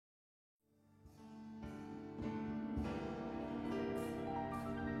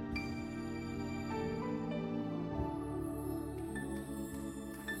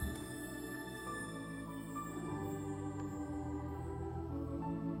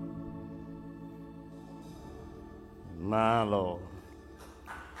My Lord.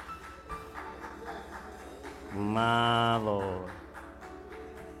 My Lord.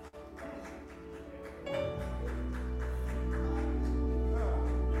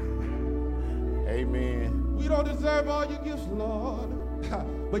 Amen. We don't deserve all your gifts, Lord,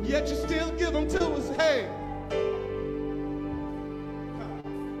 but yet you still give them to us. Hey.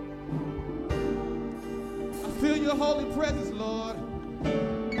 I feel your holy presence, Lord.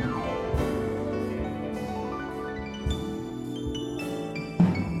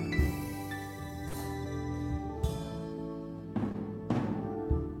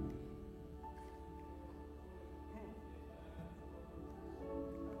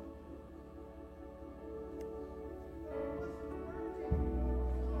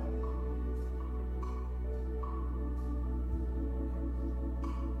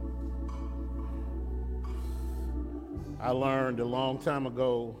 I learned a long time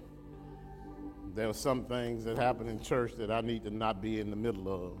ago there were some things that happen in church that I need to not be in the middle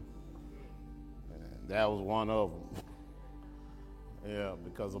of. And that was one of them. Yeah,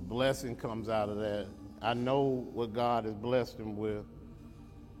 because a blessing comes out of that. I know what God has blessed him with.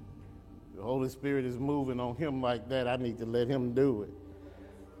 The Holy Spirit is moving on him like that. I need to let him do it.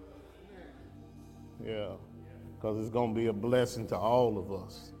 Yeah, because it's going to be a blessing to all of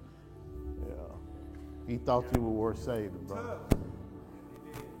us. Yeah. He thought you were worth saving, brother.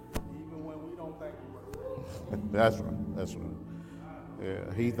 Even when we don't think we're worth That's right. That's right.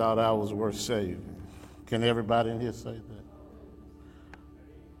 Yeah, he thought I was worth saving. Can everybody in here say that?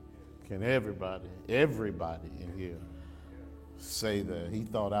 Can everybody in here say that? He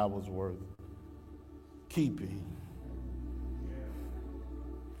thought I was worth keeping.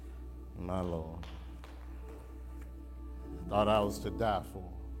 My Lord. Thought I was to die for.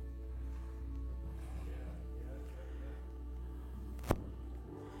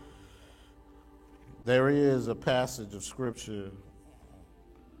 There is a passage of Scripture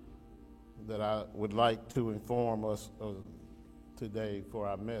that I would like to inform us of today for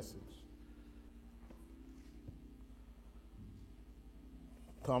our message.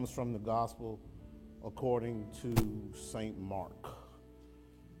 It comes from the Gospel according to St. Mark,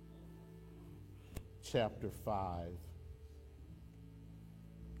 chapter 5,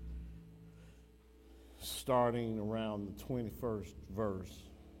 starting around the 21st verse.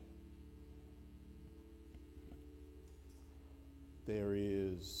 There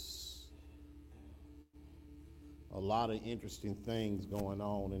is a lot of interesting things going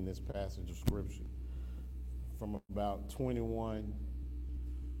on in this passage of Scripture. From about 21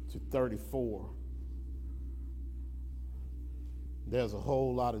 to 34, there's a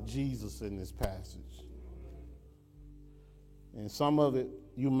whole lot of Jesus in this passage. And some of it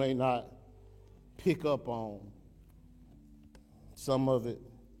you may not pick up on. Some of it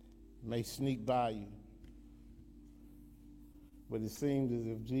may sneak by you. But it seems as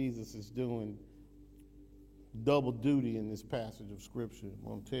if Jesus is doing double duty in this passage of Scripture. I'm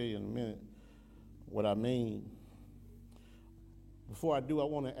going to tell you in a minute what I mean. Before I do, I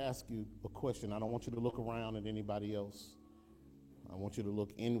want to ask you a question. I don't want you to look around at anybody else. I want you to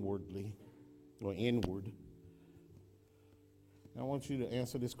look inwardly or inward. I want you to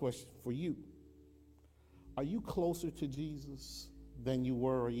answer this question for you. Are you closer to Jesus than you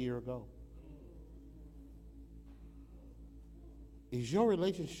were a year ago? Is your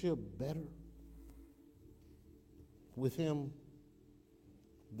relationship better with him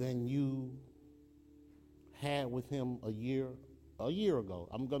than you had with him a year ago?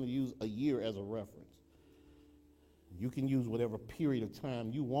 I'm going to use a year as a reference. You can use whatever period of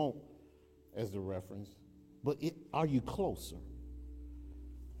time you want as the reference, but are you closer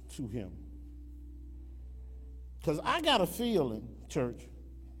to him? Because I got a feeling, church,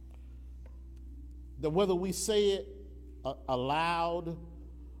 that whether we say it aloud,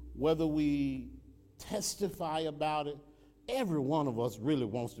 whether we testify about it, every one of us really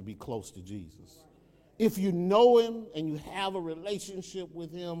wants to be close to Jesus. If you know him and you have a relationship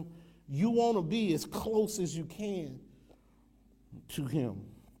with him, you want to be as close as you can to him.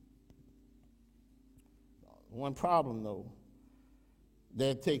 One problem, though,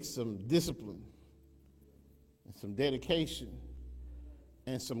 that takes some discipline and some dedication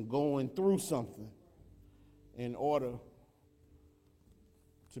and some going through something in order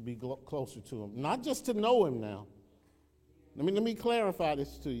to be closer to him. Not just to know him now. Let me clarify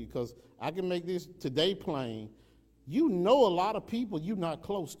this to you, because I can make this today plain. You know a lot of people you're not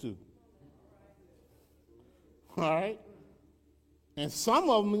close to. All right? And some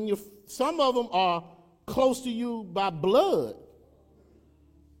of them are close to you by blood.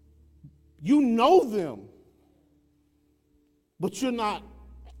 You know them, but you're not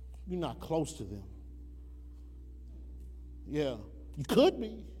close to them. Yeah, you could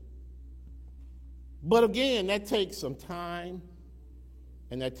be. But again, that takes some time,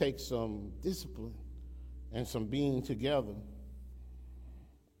 and that takes some discipline and some being together.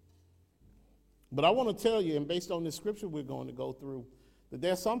 But I want to tell you, and based on this scripture we're going to go through, that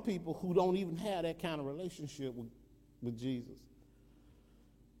there's some people who don't even have that kind of relationship with Jesus.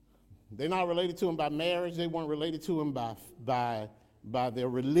 They're not related to him by marriage. They weren't related to him by their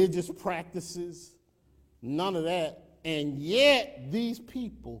religious practices. None of that. And yet these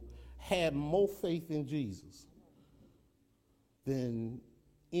people had more faith in Jesus than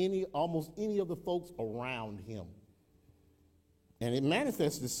almost any of the folks around him. And it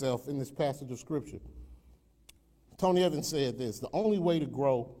manifests itself in this passage of scripture. Tony Evans said this: the only way to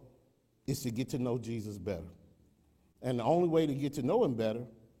grow is to get to know Jesus better. And the only way to get to know him better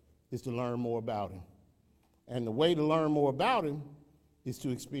is to learn more about him. And the way to learn more about him is to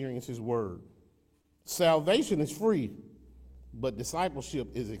experience his word. Salvation is free, but discipleship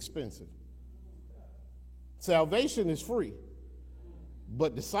is expensive. Salvation is free,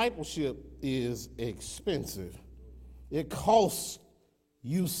 but discipleship is expensive. It costs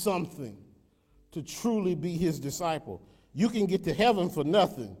you something to truly be his disciple. You can get to heaven for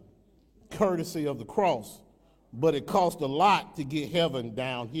nothing, courtesy of the cross, but it costs a lot to get heaven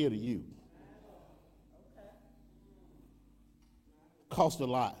down here to you. Cost a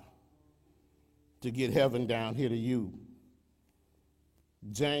lot to get heaven down here to you.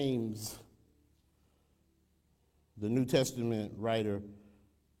 James, the New Testament writer,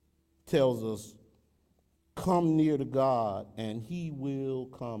 tells us, come near to God, and he will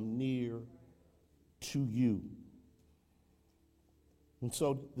come near to you. And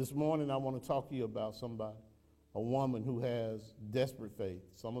so this morning I want to talk to you about somebody, a woman who has desperate faith.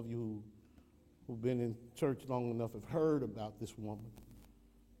 Some of you who've been in church long enough have heard about this woman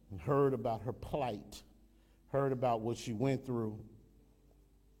and heard about her plight, heard about what she went through.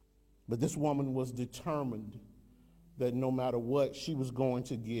 But this woman was determined that no matter what, she was going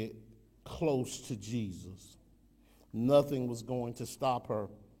to get close to Jesus. Nothing was going to stop her,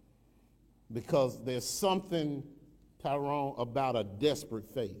 because there's something, Tyrone, about a desperate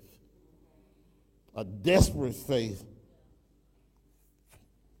faith. A desperate faith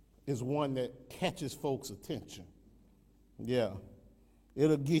is one that catches folks' attention. Yeah.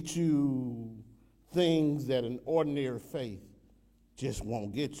 It'll get you things that an ordinary faith just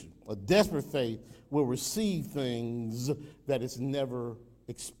won't get you. A desperate faith will receive things that it's never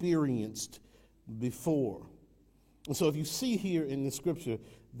experienced before. And so if you see here in the scripture,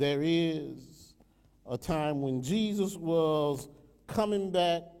 there is a time when Jesus was coming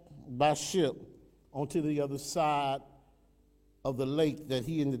back by ship onto the other side of the lake that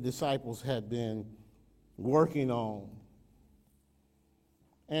he and the disciples had been working on.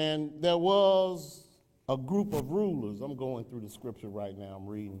 And there was a group of rulers. I'm going through the scripture right now. I'm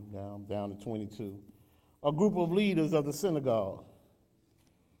reading down to 22. A group of leaders of the synagogue.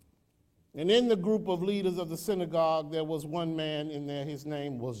 And in the group of leaders of the synagogue, there was one man in there. His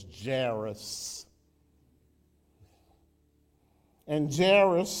name was Jairus. And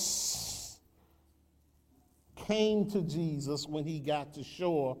Jairus came to Jesus when he got to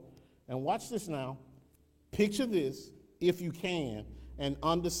shore. And watch this now. Picture this, if you can, and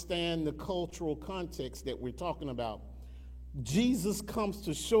understand the cultural context that we're talking about. Jesus comes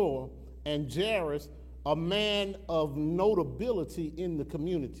to shore, and Jairus, a man of notability in the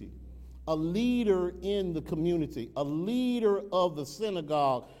community, a leader in the community, a leader of the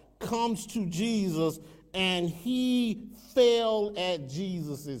synagogue, comes to Jesus, and he fell at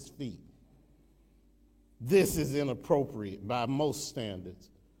Jesus' feet. This is inappropriate by most standards,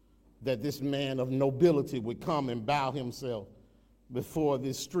 that this man of nobility would come and bow himself before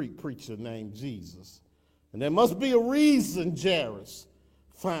this street preacher named Jesus. And there must be a reason Jairus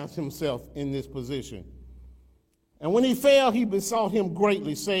finds himself in this position. And when he fell, he besought him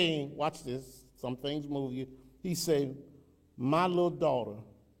greatly, saying, watch this, some things move you. He said, my little daughter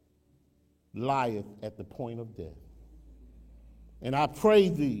lieth at the point of death. And I pray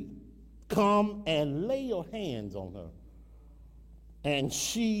thee, come and lay your hands on her, and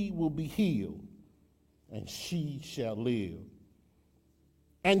she will be healed, and she shall live.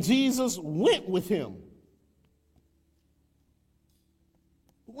 And Jesus went with him.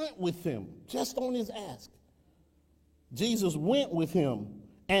 Went with him, just on his ask. Jesus went with him,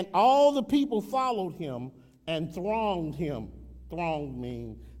 and all the people followed him and thronged him. Thronged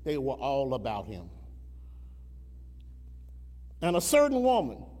means they were all about him. And a certain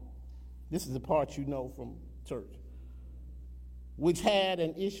woman, this is the part you know from church, which had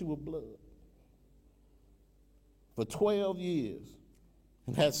an issue of blood for 12 years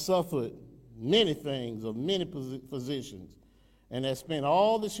and had suffered many things of many physicians and had spent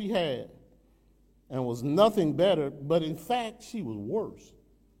all that she had and was nothing better, but in fact she was worse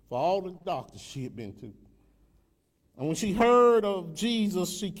for all the doctors she had been to. And when she heard of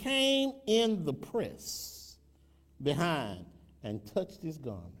Jesus, she came in the press behind and touched his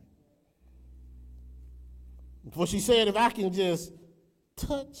garment. For she said, if I can just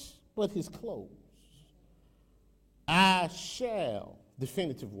touch but his clothes, I shall,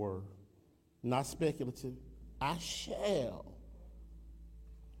 definitive word, not speculative, I shall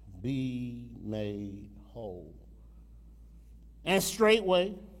be made whole. And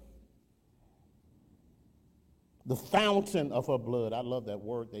straightway, the fountain of her blood, I love that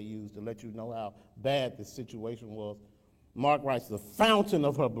word they used to let you know how bad the situation was. Mark writes, the fountain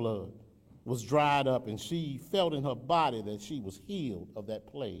of her blood was dried up, and she felt in her body that she was healed of that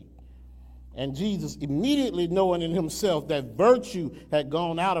plague. And Jesus, immediately knowing in himself that virtue had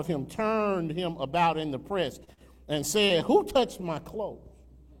gone out of him, turned him about in the press and said, who touched my clothes?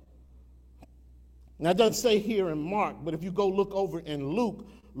 Now, it doesn't say here in Mark, but if you go look over in Luke,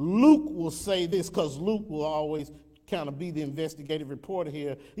 Luke will say this, because Luke will always kind of be the investigative reporter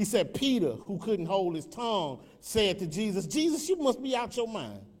here. He said, Peter, who couldn't hold his tongue, said to Jesus, Jesus, you must be out your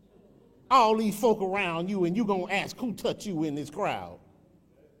mind. All these folk around you, and you're going to ask who touched you in this crowd.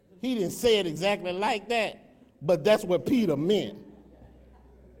 He didn't say it exactly like that, but that's what Peter meant.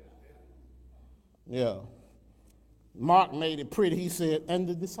 Yeah. Mark made it pretty. He said, and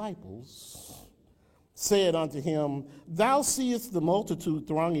the disciples said unto him, thou seest the multitude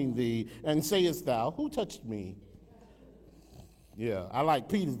thronging thee, and sayest thou, who touched me? Yeah, I like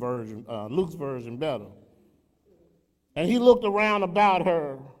Peter's version, Luke's version better. And he looked around about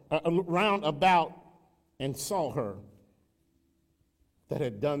and saw her that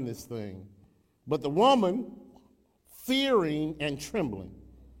had done this thing. But the woman, fearing and trembling,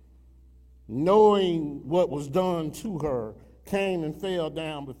 knowing what was done to her, came and fell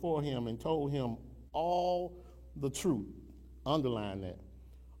down before him and told him all the truth. Underline that.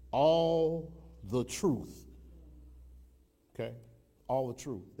 All the truth. Okay? All the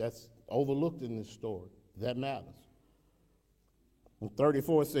truth. That's overlooked in this story. That matters. And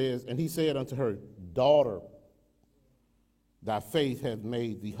 34 says, and he said unto her, daughter, thy faith hath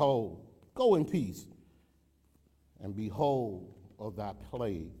made thee whole. Go in peace and be whole of thy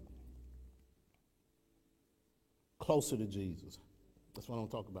plague. Closer to Jesus. That's what I'm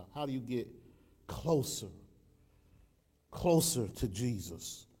talking about. How do you get closer to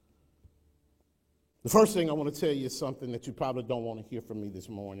Jesus? The first thing I want to tell you is something that you probably don't want to hear from me this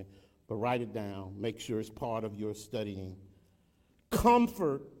morning, but write it down. Make sure it's part of your studying.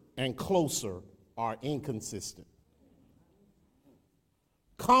 Comfort and closer are inconsistent.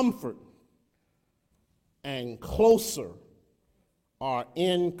 Comfort and closer are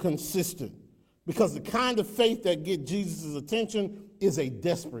inconsistent, because the kind of faith that gets Jesus' attention is a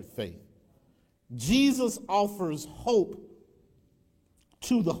desperate faith. Jesus offers hope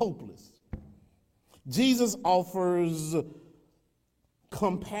to the hopeless. Jesus offers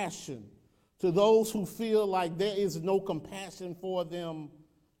compassion to those who feel like there is no compassion for them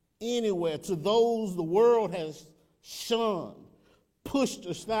anywhere, to those the world has shunned, pushed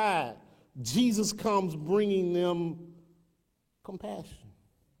aside. Jesus comes bringing them compassion.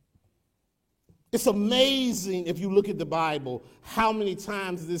 It's amazing, if you look at the Bible, how many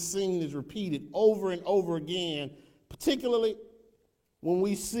times this scene is repeated over and over again, particularly when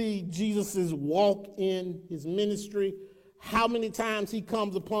we see Jesus' walk in his ministry, how many times he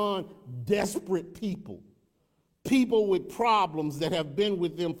comes upon desperate people, people with problems that have been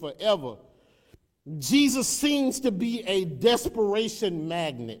with them forever. Jesus seems to be a desperation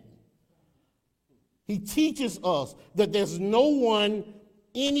magnet. He teaches us that there's no one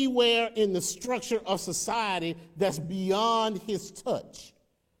anywhere in the structure of society that's beyond his touch.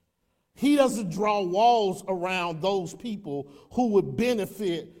 He doesn't draw walls around those people who would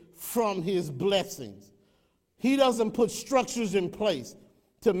benefit from his blessings. He doesn't put structures in place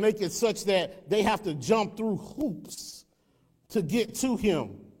to make it such that they have to jump through hoops to get to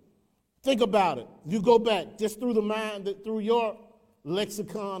him. Think about it. You go back just through the mind, through your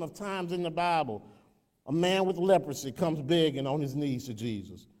lexicon of times in the Bible. A man with leprosy comes begging on his knees to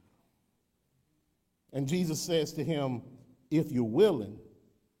Jesus. And Jesus says to him, if you're willing,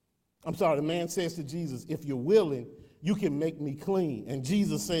 the man says to Jesus, if you're willing, you can make me clean. And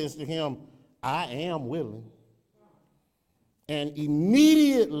Jesus says to him, I am willing. And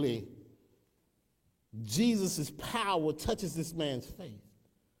immediately, Jesus' power touches this man's faith.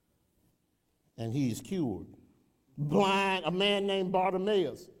 And he is cured. Blind, a man named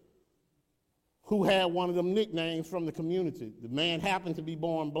Bartimaeus, who had one of them nicknames from the community. The man happened to be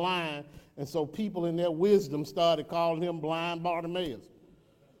born blind, and so people in their wisdom started calling him Blind Bartimaeus.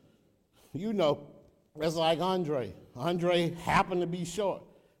 You know, that's like Andre. Andre happened to be short,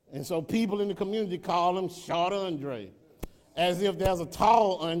 and so people in the community call him Short Andre, as if there's a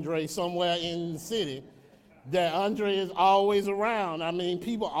tall Andre somewhere in the city that Andre is always around. I mean,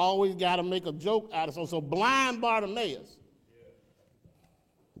 people always got to make a joke out of it. So Blind Bartimaeus.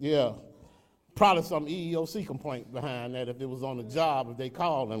 Yeah. Probably some EEOC complaint behind that if it was on the job, if they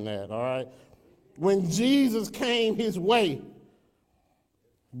called him that, all right? When Jesus came his way,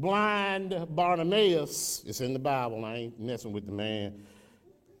 blind Bartimaeus, it's in the Bible, I ain't messing with the man,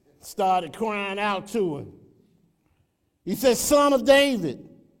 started crying out to him. He said, "Son of David,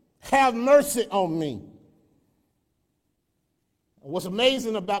 have mercy on me." What's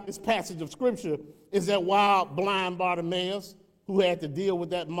amazing about this passage of Scripture is that while blind Bartimaeus, who had to deal with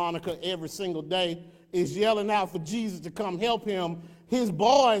that moniker every single day, is yelling out for Jesus to come help him, his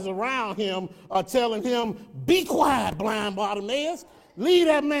boys around him are telling him, "Be quiet, blind Bartimaeus. Leave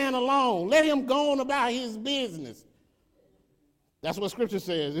that man alone. Let him go on about his business." That's what Scripture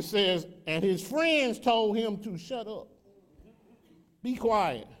says. It says, and his friends told him to shut up. Be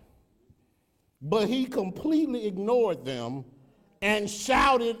quiet. But he completely ignored them and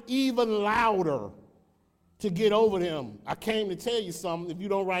shouted even louder to get over them. I came to tell you something. If you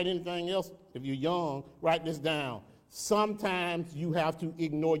don't write anything else, if you're young, write this down. Sometimes you have to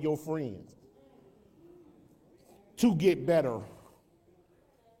ignore your friends to get better. All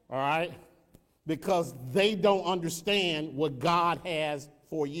right? Because they don't understand what God has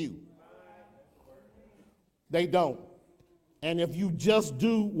for you. They don't. And if you just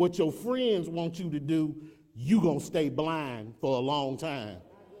do what your friends want you to do, you're going to stay blind for a long time.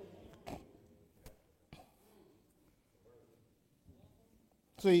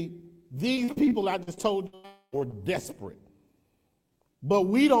 See, these people I just told you were desperate. But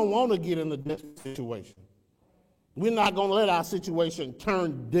we don't want to get in a desperate situation. We're not going to let our situation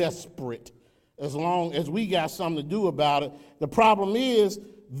turn desperate as long as we got something to do about it. The problem is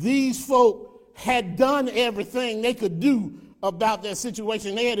these folk had done everything they could do about their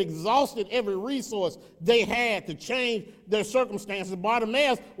situation. They had exhausted every resource they had to change their circumstances.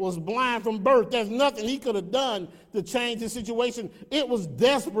 Bartimaeus was blind from birth. There's nothing he could have done to change his situation. It was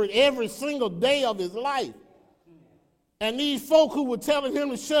desperate every single day of his life. And these folk who were telling him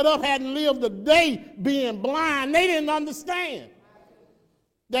to shut up hadn't lived a day being blind. They didn't understand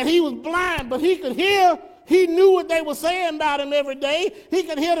that he was blind, but he could hear. He knew what they were saying about him every day. He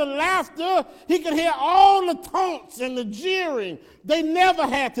could hear the laughter. He could hear all the taunts and the jeering. They never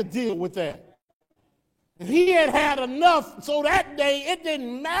had to deal with that. He had had enough, so that day it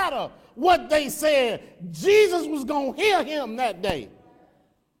didn't matter what they said. Jesus was going to hear him that day.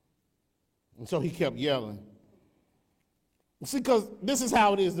 And so he kept yelling. See, because this is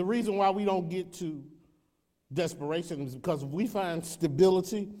how it is. The reason why we don't get to desperation is because if we find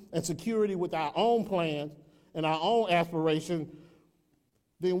stability and security with our own plans and our own aspiration,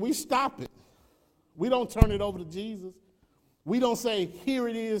 then we stop it. We don't turn it over to Jesus. We don't say, "Here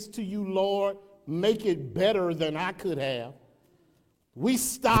it is to you, Lord. Make it better than I could have." We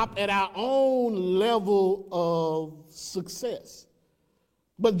stop at our own level of success.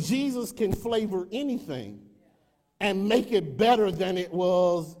 But Jesus can flavor anything and make it better than it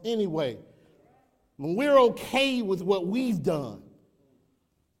was anyway. We're okay with what we've done.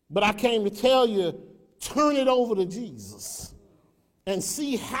 But I came to tell you, turn it over to Jesus and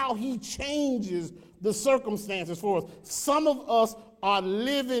see how he changes the circumstances for us. Some of us are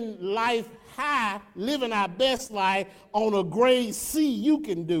living life high, living our best life on a grade C you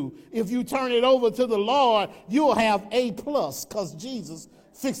can do. If you turn it over to the Lord, you'll have A+ because Jesus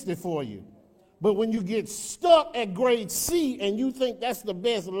fixed it for you. But when you get stuck at grade C and you think that's the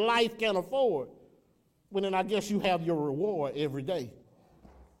best life can afford, well, then I guess you have your reward every day.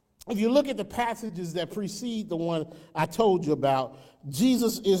 If you look at the passages that precede the one I told you about,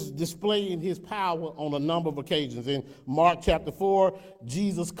 Jesus is displaying his power on a number of occasions. In Mark chapter 4,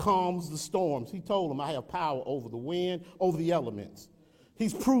 Jesus calms the storms. He told them, "I have power over the wind, over the elements."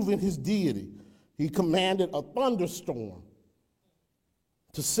 He's proven his deity. He commanded a thunderstorm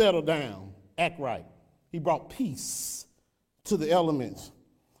to settle down, act right. He brought peace to the elements.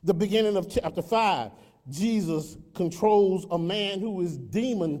 The beginning of chapter 5, Jesus controls a man who is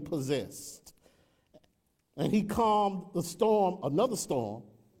demon-possessed. And he calmed the storm, another storm.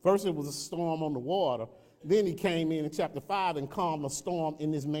 First it was a storm on the water. Then he came in chapter 5 and calmed a storm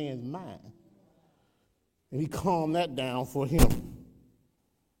in this man's mind. And he calmed that down for him.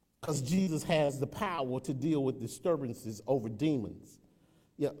 Because Jesus has the power to deal with disturbances over demons.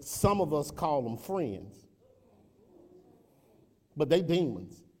 Yeah, some of us call them friends, but they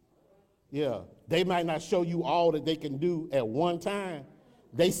demons. Yeah, they might not show you all that they can do at one time.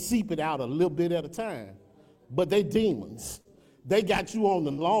 They seep it out a little bit at a time, but they demons. They got you on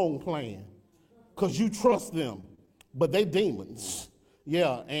the long plan because you trust them, but they demons.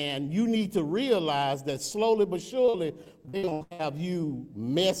 Yeah, and you need to realize that slowly but surely they don't have you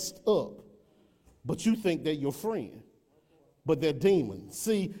messed up, but you think they're your friend, but they're demons.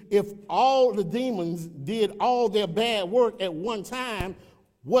 See, if all the demons did all their bad work at one time,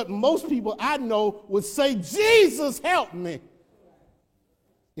 what most people I know would say, Jesus, help me,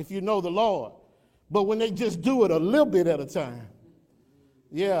 if you know the Lord. But when they just do it a little bit at a time,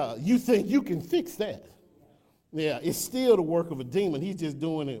 yeah, you think you can fix that. Yeah, it's still the work of a demon. He's just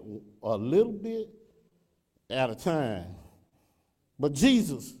doing it a little bit at a time. But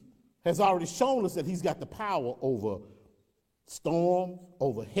Jesus has already shown us that he's got the power over storms,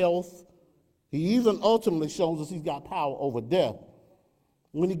 over health. He even ultimately shows us he's got power over death.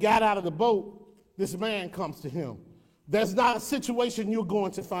 When he got out of the boat, this man comes to him. There's not a situation you're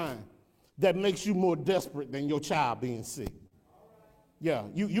going to find that makes you more desperate than your child being sick. Yeah,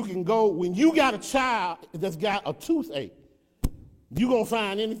 you can go, when you got a child that's got a toothache, you're going to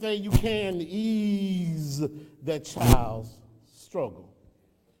find anything you can to ease that child's struggle.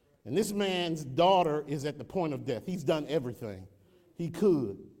 And this man's daughter is at the point of death. He's done everything he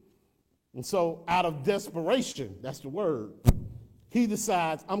could. And so out of desperation, that's the word, he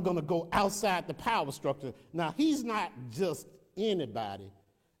decides, I'm going to go outside the power structure. Now, he's not just anybody.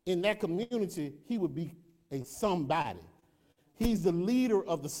 In that community, he would be a somebody. He's the leader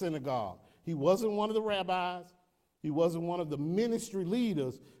of the synagogue. He wasn't one of the rabbis. He wasn't one of the ministry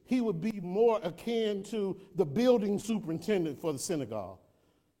leaders. He would be more akin to the building superintendent for the synagogue.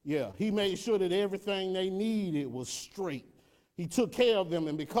 Yeah, he made sure that everything they needed was straight. He took care of them,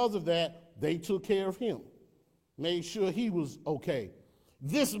 and because of that, they took care of him. Made sure he was okay.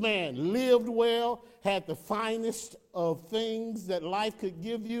 This man lived well, had the finest of things that life could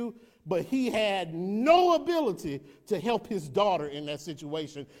give you, but he had no ability to help his daughter in that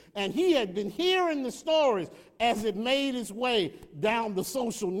situation. And he had been hearing the stories as it made its way down the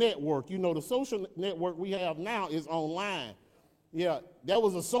social network. You know, the social network we have now is online. Yeah, there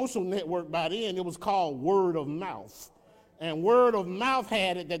was a social network by then. It was called word of mouth. And word of mouth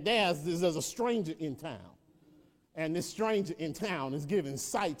had it that there's a stranger in town. And this stranger in town is giving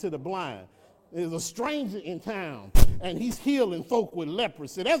sight to the blind. There's a stranger in town, and he's healing folk with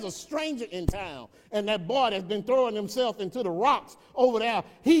leprosy. There's a stranger in town, and that boy that's been throwing himself into the rocks over there,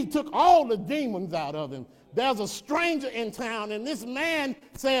 he took all the demons out of him. There's a stranger in town, and this man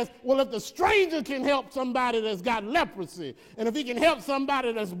says, well, if the stranger can help somebody that's got leprosy, and if he can help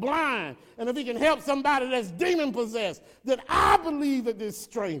somebody that's blind, and if he can help somebody that's demon-possessed, then I believe that this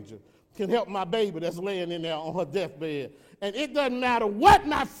stranger can help my baby that's laying in there on her deathbed. And it doesn't matter what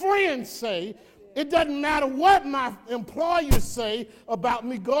my friends say. It doesn't matter what my employers say about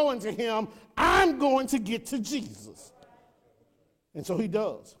me going to him. I'm going to get to Jesus. And so he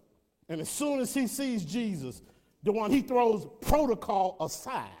does. And as soon as he sees Jesus, the one he throws protocol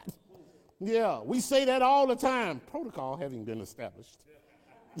aside. Yeah, we say that all the time. Protocol having been established.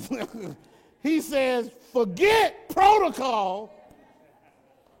 He says, forget protocol.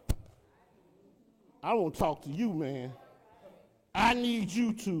 I won't talk to you, man. I need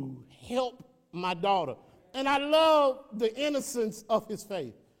you to help my daughter. And I love the innocence of his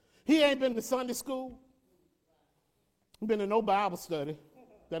faith. He ain't been to Sunday school. He been to no Bible study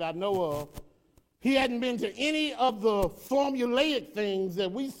that I know of. He hadn't been to any of the formulaic things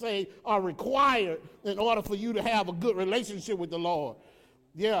that we say are required in order for you to have a good relationship with the Lord.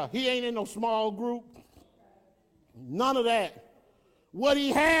 Yeah, he ain't in no small group. None of that. What he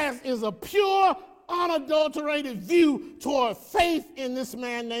has is a pure, unadulterated view toward faith in this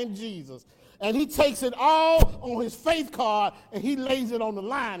man named Jesus. And he takes it all on his faith card and he lays it on the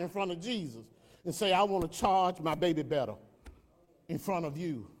line in front of Jesus and say, I want to charge my baby better in front of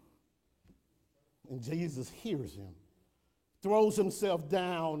you. And Jesus hears him, throws himself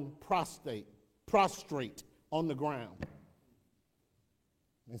down prostrate on the ground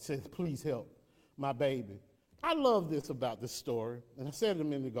and says, please help my baby. I love this about this story, and I said it a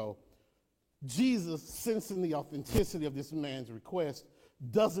minute ago. Jesus, sensing the authenticity of this man's request,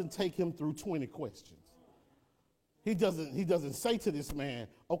 doesn't take him through 20 questions. He doesn't say to this man,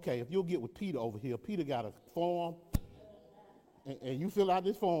 okay, if you'll get with Peter over here, Peter got a form, and you fill out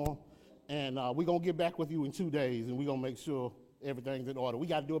this form, and we're going to get back with you in 2 days, and we're going to make sure everything's in order. We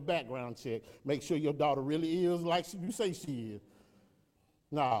got to do a background check, make sure your daughter really is like you say she is.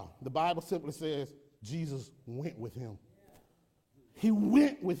 No, the Bible simply says Jesus went with him. he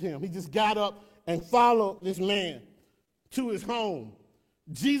went with him. He just got up and followed this man to his home.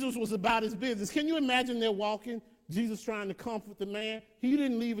 Jesus was about his business. Can you imagine they're walking, Jesus trying to comfort the man? He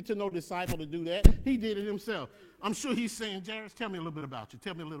didn't leave it to no disciple to do that. He did it himself. I'm sure he's saying, Jairus, tell me a little bit about you.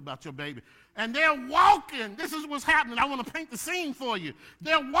 Tell me a little about your baby. And they're walking. This is what's happening. I want to paint the scene for you.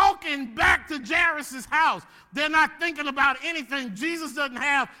 They're walking back to Jairus' house. They're not thinking about anything. Jesus doesn't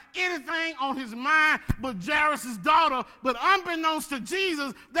have anything on his mind but Jairus' daughter. But unbeknownst to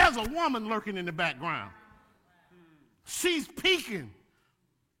Jesus, there's a woman lurking in the background. She's peeking,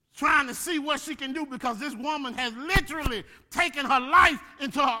 trying to see what she can do, because this woman has literally taken her life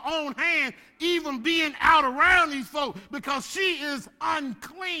into her own hand, even being out around these folks, because she is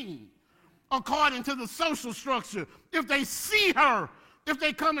unclean according to the social structure. If they see her, if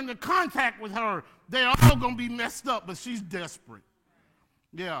they come into contact with her, they're all going to be messed up, but she's desperate.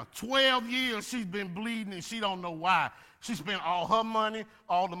 Yeah, 12 years she's been bleeding and she don't know why. She spent all her money,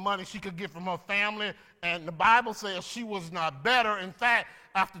 all the money she could get from her family, and the Bible says she was not better. In fact,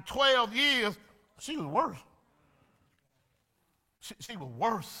 after 12 years, she was worse. She was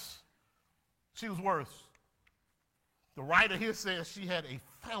worse. She was worse. The writer here says she had a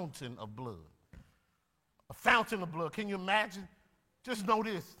fountain of blood. A fountain of blood. Can you imagine? Just know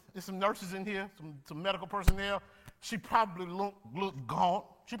this. There's some nurses in here, some medical personnel. She probably looked gaunt.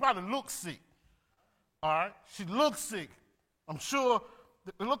 She probably looked sick. All right? She looked sick. I'm sure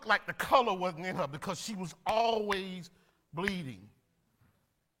it looked like the color wasn't in her because she was always bleeding.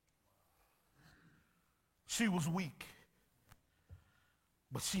 She was weak.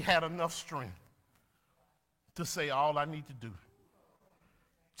 But she had enough strength to say, all I need to do.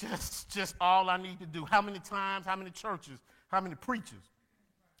 Just all I need to do. How many times, how many churches, how many preachers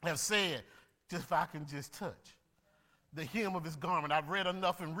have said, just if I can just touch the hem of his garment. I've read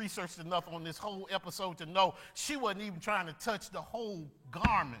enough and researched enough on this whole episode to know she wasn't even trying to touch the whole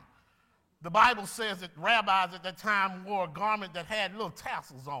garment. The Bible says that rabbis at that time wore a garment that had little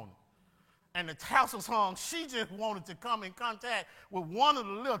tassels on it. And the tassels hung. She just wanted to come in contact with one of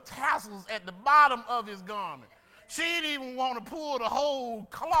the little tassels at the bottom of his garment. She didn't even want to pull the whole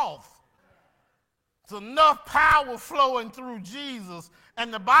cloth. It's enough power flowing through Jesus.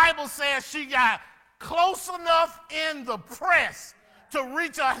 And the Bible says she got close enough in the press to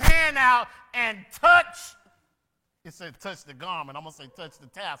reach her hand out and touch. It said touch the garment. I'm going to say touch the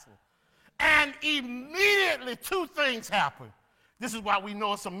tassel. And immediately two things happened. This is why we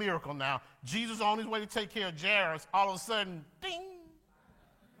know it's a miracle now. Jesus on his way to take care of Jairus, all of a sudden, ding.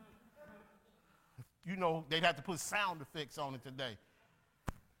 You know, they'd have to put sound effects on it today.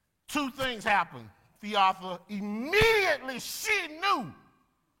 Two things happened. Theophilus, immediately she knew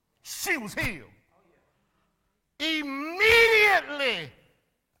she was healed. Immediately,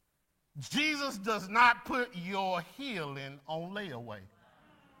 Jesus does not put your healing on layaway.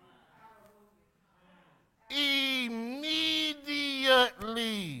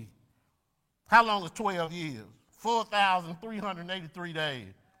 Immediately. How long is 12 years? 4,383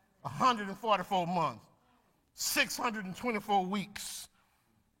 days, 144 months, 624 weeks,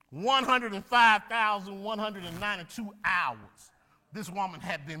 105,192 hours. This woman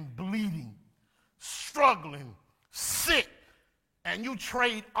had been bleeding, struggling, sick, and you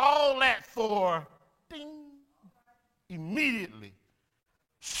trade all that for ding. Immediately,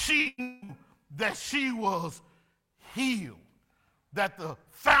 she knew that she was healed, that the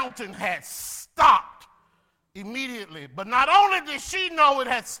fountain had stopped immediately. But not only did she know it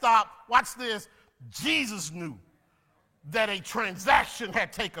had stopped, watch this, Jesus knew that a transaction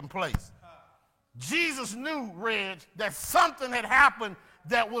had taken place. Jesus knew, Reg, that something had happened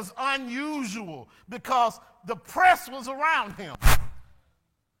that was unusual because the press was around him.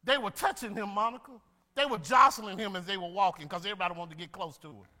 They were touching him, Monica. They were jostling him as they were walking because everybody wanted to get close to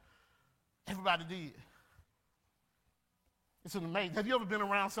him. Everybody did. It's amazing. Have you ever been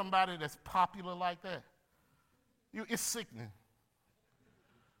around somebody that's popular like that? It's sickening.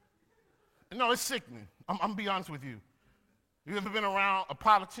 No, it's sickening. I'm going to be honest with you. You ever been around a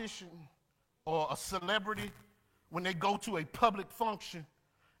politician or a celebrity when they go to a public function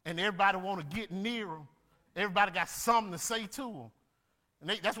and everybody want to get near them? Everybody got something to say to them.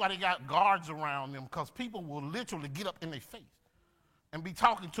 And that's why they got guards around them, because people will literally get up in their face and be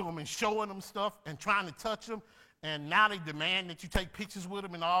talking to them and showing them stuff and trying to touch them. And now they demand that you take pictures with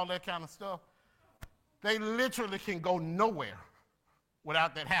them and all that kind of stuff. They literally can go nowhere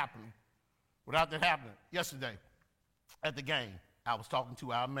without that happening. Without that happening. Yesterday at the game, I was talking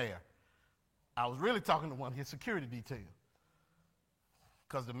to our mayor. I was really talking to one of his security detail,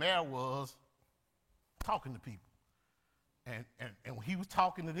 because the mayor was talking to people. And when he was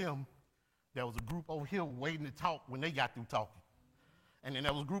talking to them, there was a group over here waiting to talk when they got through talking. And then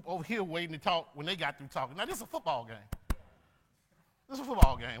there was a group over here waiting to talk when they got through talking. Now, this is a football game. This is a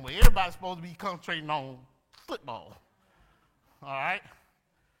football game where everybody's supposed to be concentrating on football. All right?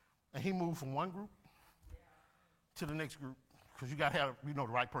 And he moved from one group to the next group, because you got to have, the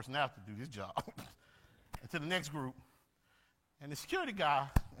right personality to do this job. And to the next group. And the security guy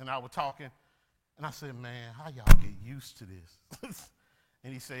and I were talking, and I said, man, how y'all get used to this?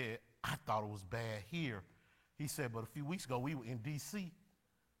 And he said, I thought it was bad here. He said, but a few weeks ago, we were in D.C.,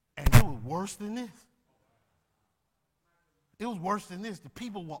 and it was worse than this. It was worse than this. The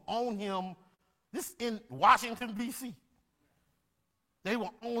people were on him. This in Washington, D.C. They were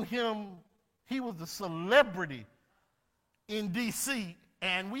on him. He was a celebrity in D.C.,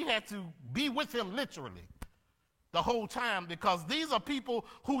 and we had to be with him literally the whole time, because these are people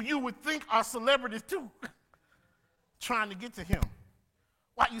who you would think are celebrities too, trying to get to him.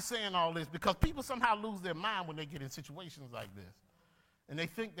 Why are you saying all this? Because people somehow lose their mind when they get in situations like this. And they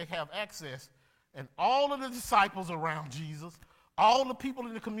think they have access. And all of the disciples around Jesus, all the people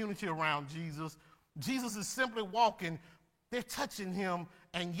in the community around Jesus, Jesus is simply walking. They're touching him,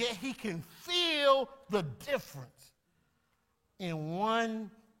 and yet he can feel the difference in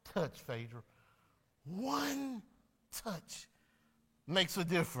one touch, Phaedra. One touch makes a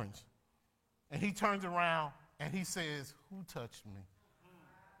difference. And he turns around and he says, who touched me?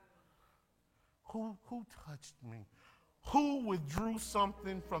 Who touched me? Who withdrew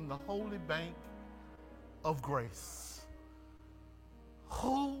something from the holy bank of grace?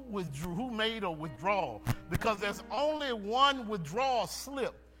 Who withdrew? Who made a withdrawal? Because there's only one withdrawal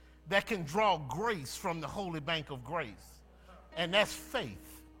slip that can draw grace from the holy bank of grace, and that's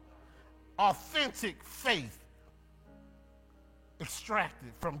faith. Authentic faith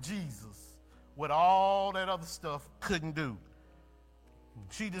extracted from Jesus, what all that other stuff couldn't do.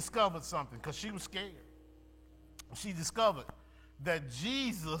 She discovered something because she was scared. She discovered that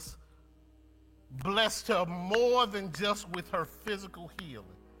Jesus blessed her more than just with her physical healing.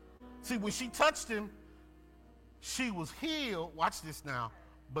 See, when she touched him, she was healed. Watch this now,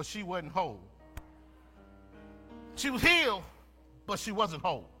 but she wasn't whole. She was healed, but she wasn't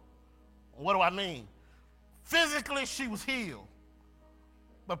whole. What do I mean? Physically, she was healed.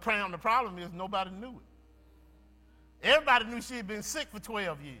 But the problem is nobody knew it. Everybody knew she had been sick for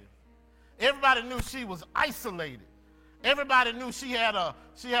 12 years. Everybody knew she was isolated. Everybody knew she had a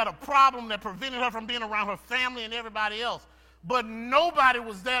problem that prevented her from being around her family and everybody else. But nobody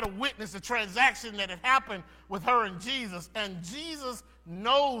was there to witness the transaction that had happened with her and Jesus. And Jesus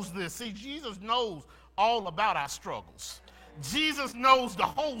knows this. See, Jesus knows all about our struggles. Jesus knows the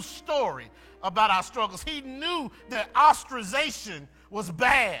whole story about our struggles. He knew that ostracization was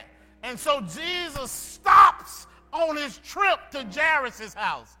bad. And so Jesus stops on his trip to Jairus'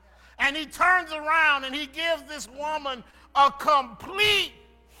 house. And he turns around and he gives this woman a complete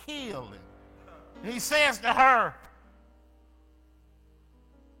healing. He says to her,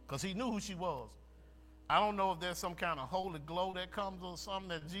 because he knew who she was. I don't know if there's some kind of holy glow that comes or something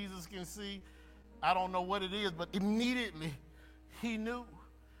that Jesus can see. I don't know what it is, but immediately he knew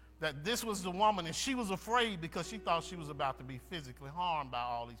that this was the woman, and she was afraid because she thought she was about to be physically harmed by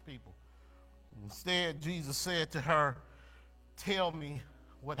all these people. Instead, Jesus said to her, tell me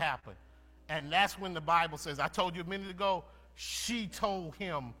what happened. And that's when the Bible says, I told you a minute ago, she told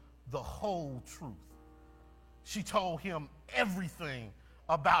him the whole truth. She told him everything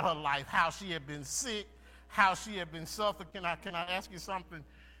about her life, how she had been sick, how she had been suffering. Can I ask you something?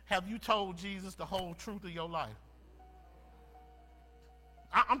 Have you told Jesus the whole truth of your life?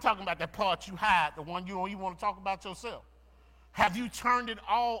 I'm talking about that part you hide, the one you don't even want to talk about yourself. Have you turned it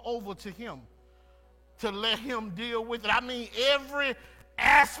all over to him to let him deal with it? I mean, every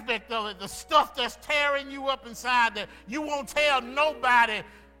aspect of it, the stuff that's tearing you up inside that you won't tell nobody,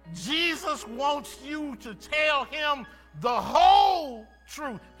 Jesus wants you to tell him the whole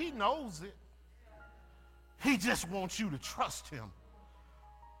truth. He knows it. He just wants you to trust him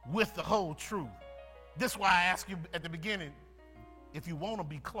with the whole truth. This is why I asked you at the beginning, if you want to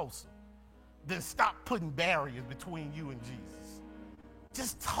be closer, then stop putting barriers between you and Jesus.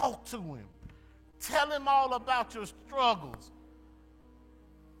 Just talk to him. Tell him all about your struggles.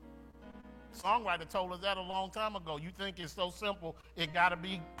 Songwriter told us that a long time ago. You think it's so simple, it got to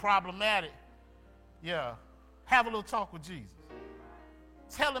be problematic. Yeah. Have a little talk with Jesus.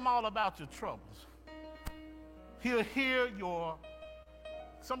 Tell him all about your troubles. He'll hear your,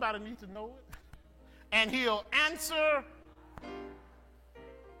 somebody needs to know it, and he'll answer.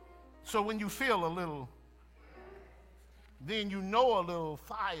 So when you feel a little, then you know a little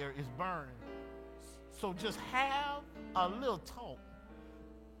fire is burning. So just have a little talk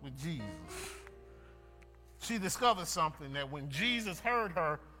with Jesus. she discovered something, that when Jesus heard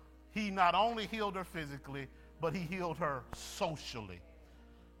her, he not only healed her physically, but he healed her socially.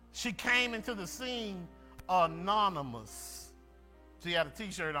 She came into the scene anonymous. She had a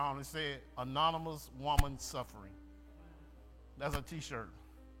t-shirt on that said, "Anonymous Woman Suffering." That's a t-shirt.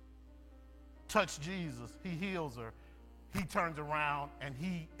 Touch Jesus, he heals her. He turns around and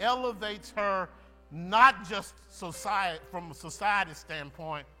he elevates her, not just from a society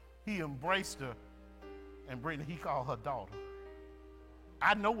standpoint. He embraced her, and Brittany, he called her daughter.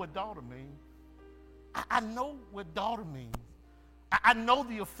 I know what daughter means. I know what daughter means. I know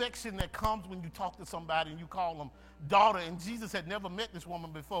the affection that comes when you talk to somebody and you call them daughter. And Jesus had never met this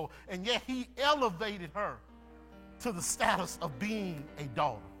woman before, and yet he elevated her to the status of being a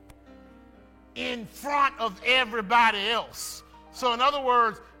daughter in front of everybody else. So in other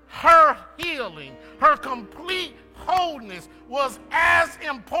words, her healing, her complete wholeness was as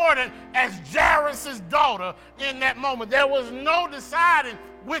important as Jairus' daughter in that moment. There was no deciding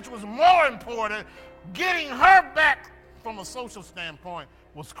which was more important. Getting her back from a social standpoint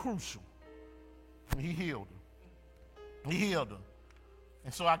was crucial. And he healed her. He healed her.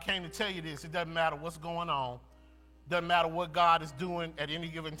 And so I came to tell you this. It doesn't matter what's going on. It doesn't matter what God is doing at any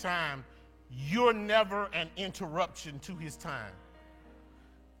given time. You're never an interruption to his time.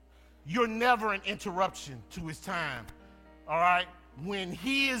 You're never an interruption to his time. All right? When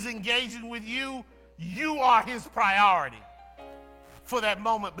he is engaging with you, you are his priority for that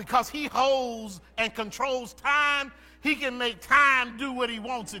moment, because he holds and controls time. He can make time do what he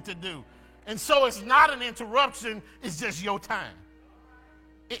wants it to do. And so it's not an interruption, it's just your time.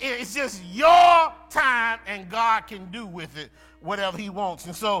 It's just your time, and God can do with it whatever he wants.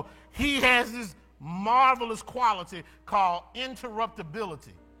 And so he has this marvelous quality called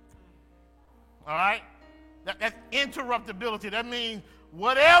interruptibility. All right? That's interruptibility. That means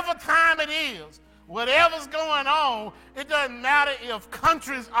whatever time it is, whatever's going on, it doesn't matter if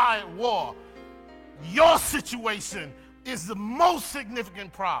countries are at war. Your situation is the most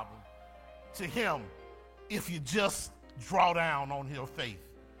significant problem to him if you just draw down on your faith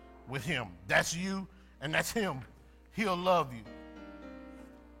with him. That's you and that's him. He'll love you.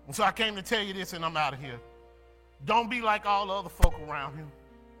 And so I came to tell you this, and I'm out of here. Don't be like all the other folk around him.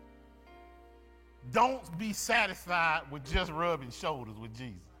 Don't be satisfied with just rubbing shoulders with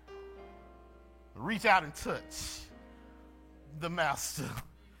Jesus. Reach out and touch the master.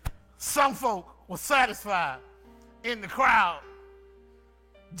 Some folk were satisfied in the crowd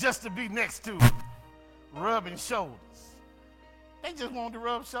just to be next to him, rubbing shoulders. They just wanted to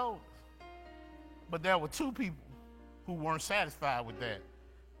rub shoulders. But there were two people who weren't satisfied with that.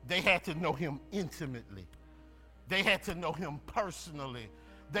 They had to know him intimately. They had to know him personally.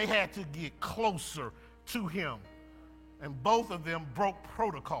 They had to get closer to him. And both of them broke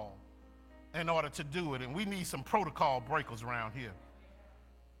protocol in order to do it. And we need some protocol breakers around here.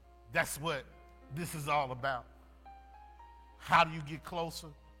 That's what this is all about. How do you get closer?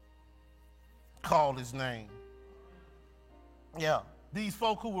 Call his name. Yeah, these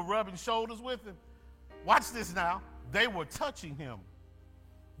folk who were rubbing shoulders with him, watch this now. They were touching him,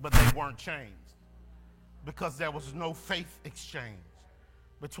 but they weren't changed because there was no faith exchange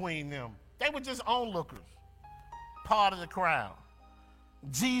between them. They were just onlookers, part of the crowd.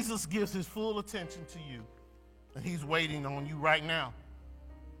 Jesus gives his full attention to you, and he's waiting on you right now.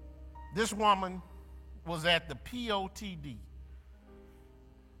 This woman was at the POTD.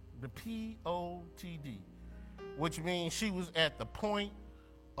 The POTD, which means she was at the point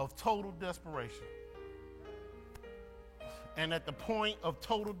of total desperation. And at the point of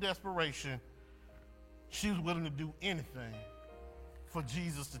total desperation, she was willing to do anything for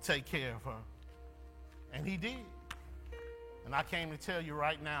Jesus to take care of her. And he did. And I came to tell you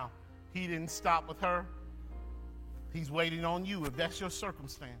right now, he didn't stop with her. He's waiting on you if that's your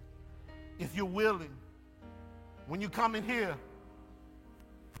circumstance. If you're willing, when you come in here,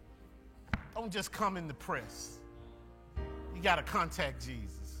 don't just come in the press. You got to contact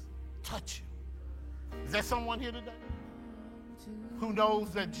Jesus. Touch him. Is there someone here today who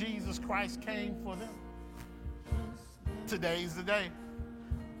knows that Jesus Christ came for them? Today's the day.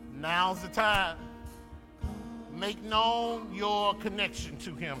 Now's the time. Make known your connection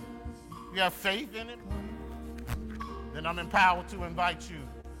to him. You have faith in him? Then I'm empowered to invite you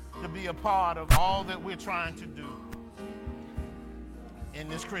to be a part of all that we're trying to do in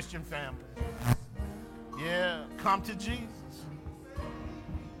this Christian family. Yeah, come to Jesus.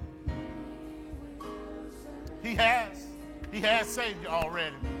 He has saved you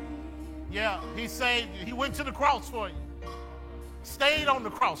already. Yeah, he saved you. He went to the cross for you. Stayed on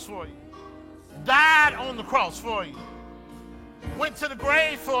the cross for you. Died on the cross for you. Went to the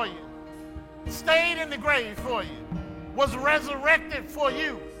grave for you. stayed in the grave for you, was resurrected for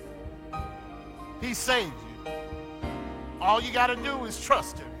you. He saved you. All you got to do is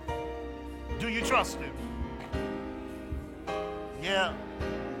trust him. Do you trust him? Yeah,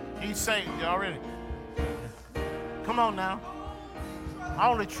 he saved you already. Come on now. I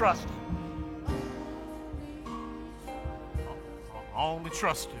only trust him. I only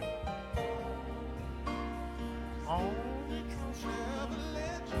trust him. Only trust him.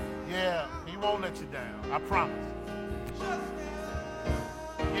 Yeah, he won't let you down. I promise.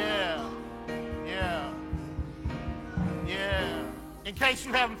 Yeah. In case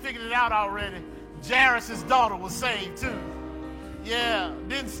you haven't figured it out already, Jairus' daughter was saved too. Yeah,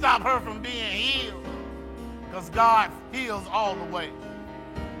 didn't stop her from being healed, because God heals all the way.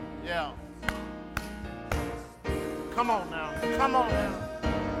 Yeah. Come on now.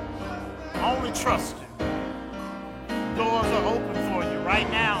 Only trust him. Doors are open for you right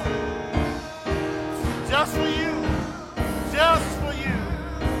now. Just for you. Just for you.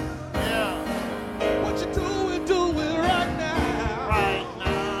 Yeah. What you do it right now.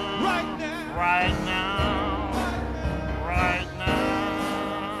 Right now. Right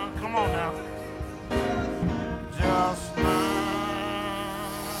now. Come on now. Just now.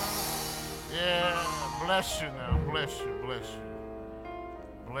 Yeah. Bless you now. Bless you.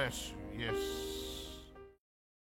 Yes.